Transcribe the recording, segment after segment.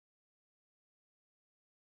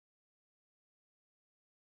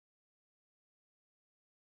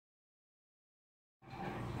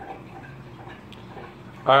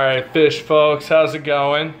Alright, fish folks, how's it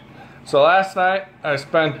going? So last night I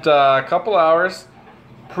spent a couple hours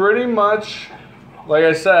pretty much, like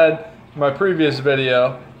I said in my previous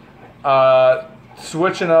video,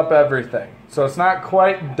 switching up everything. So it's not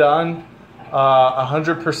quite done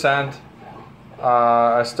 100%.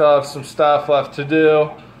 I still have some stuff left to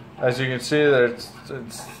do. As you can see, the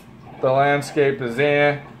landscape is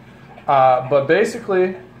in. But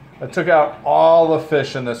basically, I took out all the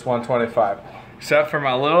fish in this 125. Except for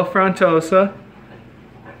my little frontosa.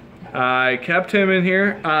 I kept him in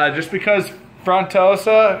here just because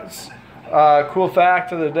frontosa, cool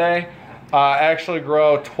fact of the day, actually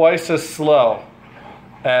grow twice as slow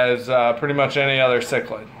as pretty much any other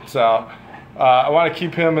cichlid. So I want to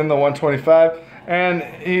keep him in the 125, and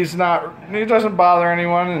he doesn't bother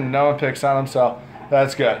anyone, and no one picks on him, so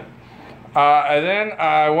that's good. And then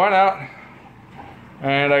I went out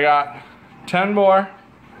and I got 10 more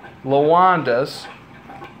Lawandas.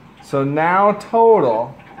 So now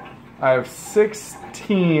total I have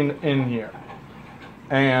 16 in here,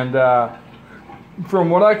 and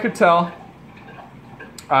from what I could tell,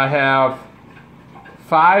 I have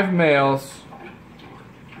 5 males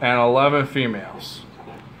and 11 females,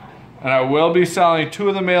 and I will be selling 2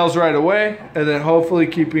 of the males right away, and then hopefully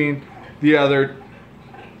keeping the other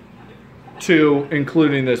 2,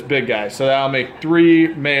 including this big guy. So that'll make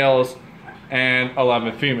 3 males and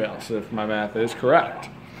 11 females, if my math is correct.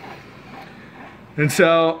 And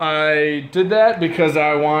so I did that because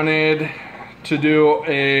I wanted to do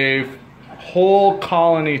a whole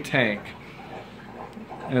colony tank.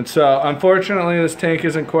 And so unfortunately this tank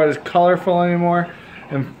isn't quite as colorful anymore,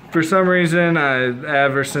 and for some reason,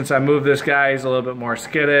 ever since I moved this guy, he's a little bit more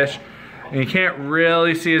skittish, and you can't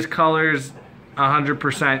really see his colors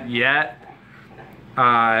 100% yet,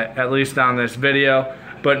 at least on this video.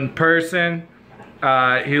 But in person,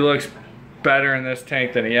 he looks better in this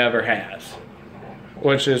tank than he ever has,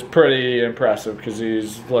 which is pretty impressive because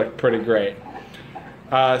he's looked pretty great.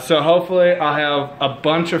 So hopefully I'll have a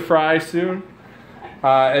bunch of fry soon.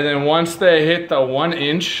 And then once they hit the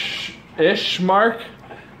 1-inch-ish mark,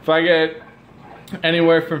 if I get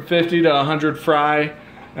anywhere from 50 to 100 fry,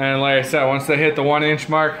 and like I said, once they hit the 1-inch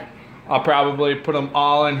mark, I'll probably put them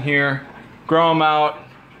all in here, grow them out,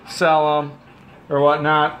 sell them, or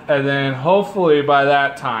whatnot, and then hopefully by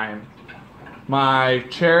that time my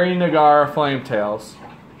cherry Nagara flametails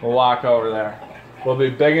will walk over there. Will be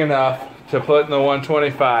big enough to put in the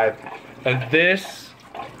 125, and this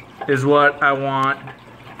is what I want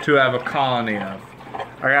to have a colony of.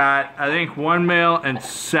 I got, I think, 1 male and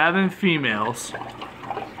 7 females,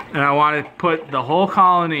 and I want to put the whole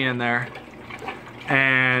colony in there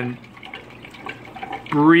and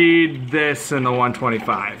breed this in the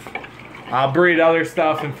 125. I'll breed other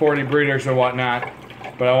stuff in 40 breeders or whatnot,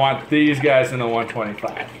 but I want these guys in the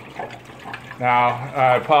 125. Now,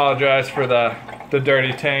 I apologize for the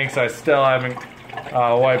dirty tanks. I still haven't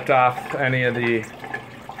wiped off any of the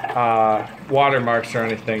watermarks or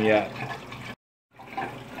anything yet.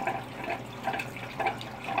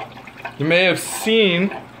 You may have seen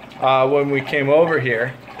when we came over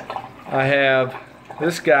here, I have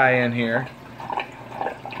this guy in here.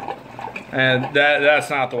 And that's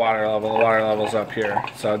not the water level. The water level's up here,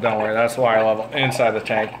 so don't worry. That's the water level inside the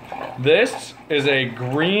tank. This is a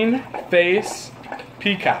green face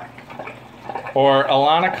peacock, or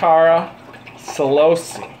Alanicara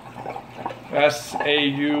salosi.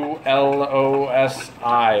 S-A-U-L-O-S-I,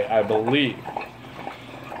 I believe.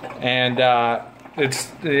 And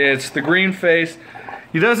it's the green face.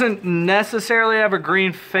 He doesn't necessarily have a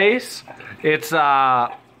green face. It's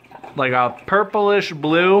like a purplish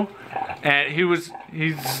blue. And he was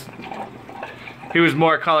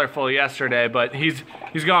more colorful yesterday, but he's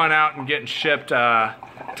going out and getting shipped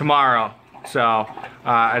tomorrow. So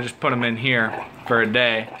I just put him in here for a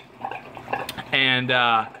day, and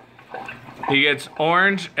he gets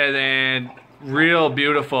orange and then real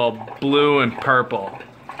beautiful blue and purple.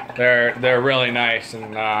 They're really nice,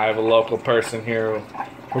 and I have a local person here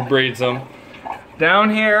who breeds them. Down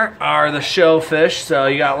here are the show fish. So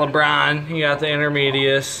you got LeBron, you got the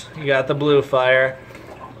Intermedius, you got the Blue Fire.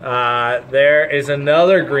 There is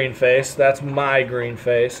another green face. That's my green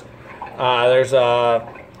face. There's a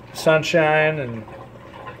Sunshine and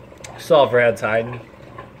Sulphurhead's hiding.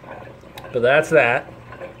 But that's that.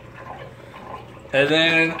 And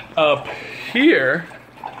then up here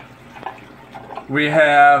we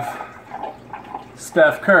have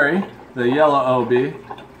Steph Curry, the yellow OB,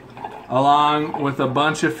 along with a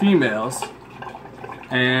bunch of females,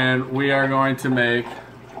 and we are going to make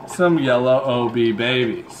some yellow OB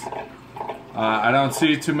babies. I don't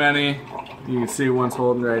see too many. You can see one's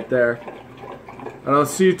holding right there. I don't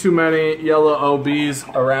see too many yellow OBs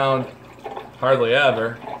around, hardly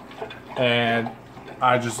ever. And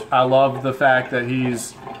I love the fact that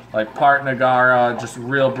he's like part Nagara, just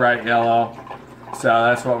real bright yellow. So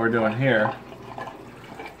that's what we're doing here.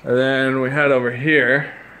 And then we head over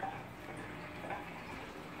here.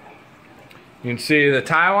 You can see the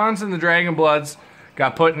Taiwans and the Dragon Bloods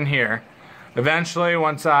got put in here. Eventually,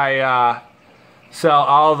 once I sell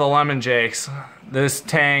all of the Lemon Jakes, this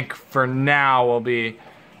tank for now will be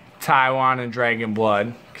Taiwan and Dragon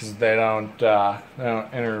Blood, because they don't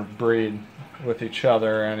interbreed with each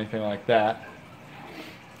other or anything like that.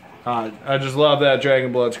 I just love that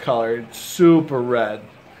Dragon Blood's color. It's super red.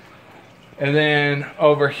 And then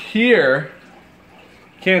over here,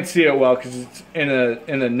 can't see it well because it's in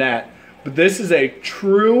a net, but this is a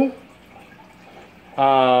true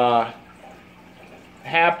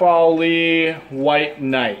Hapali White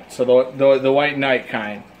Knight. So the White Knight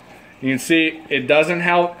kind. You can see it doesn't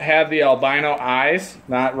have the albino eyes,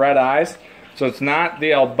 not red eyes. So it's not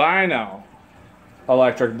the albino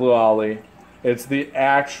electric blue Ali. It's the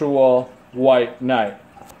actual White Knight.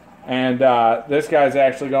 And this guy's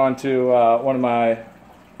actually going to one of my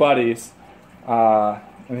buddies. And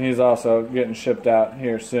he's also getting shipped out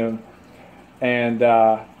here soon. And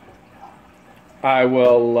I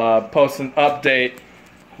will post an update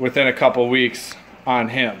within a couple weeks on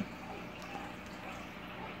him.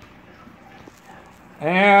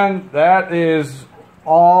 And that is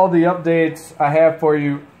all the updates I have for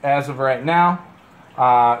you as of right now.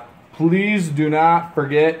 Please do not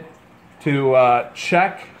forget to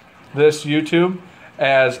check this YouTube,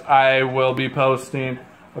 as I will be posting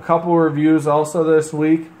a couple reviews also this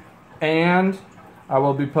week, and I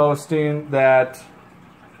will be posting that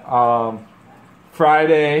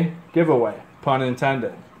Friday giveaway, pun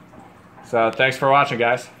intended. So thanks for watching,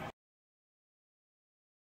 guys.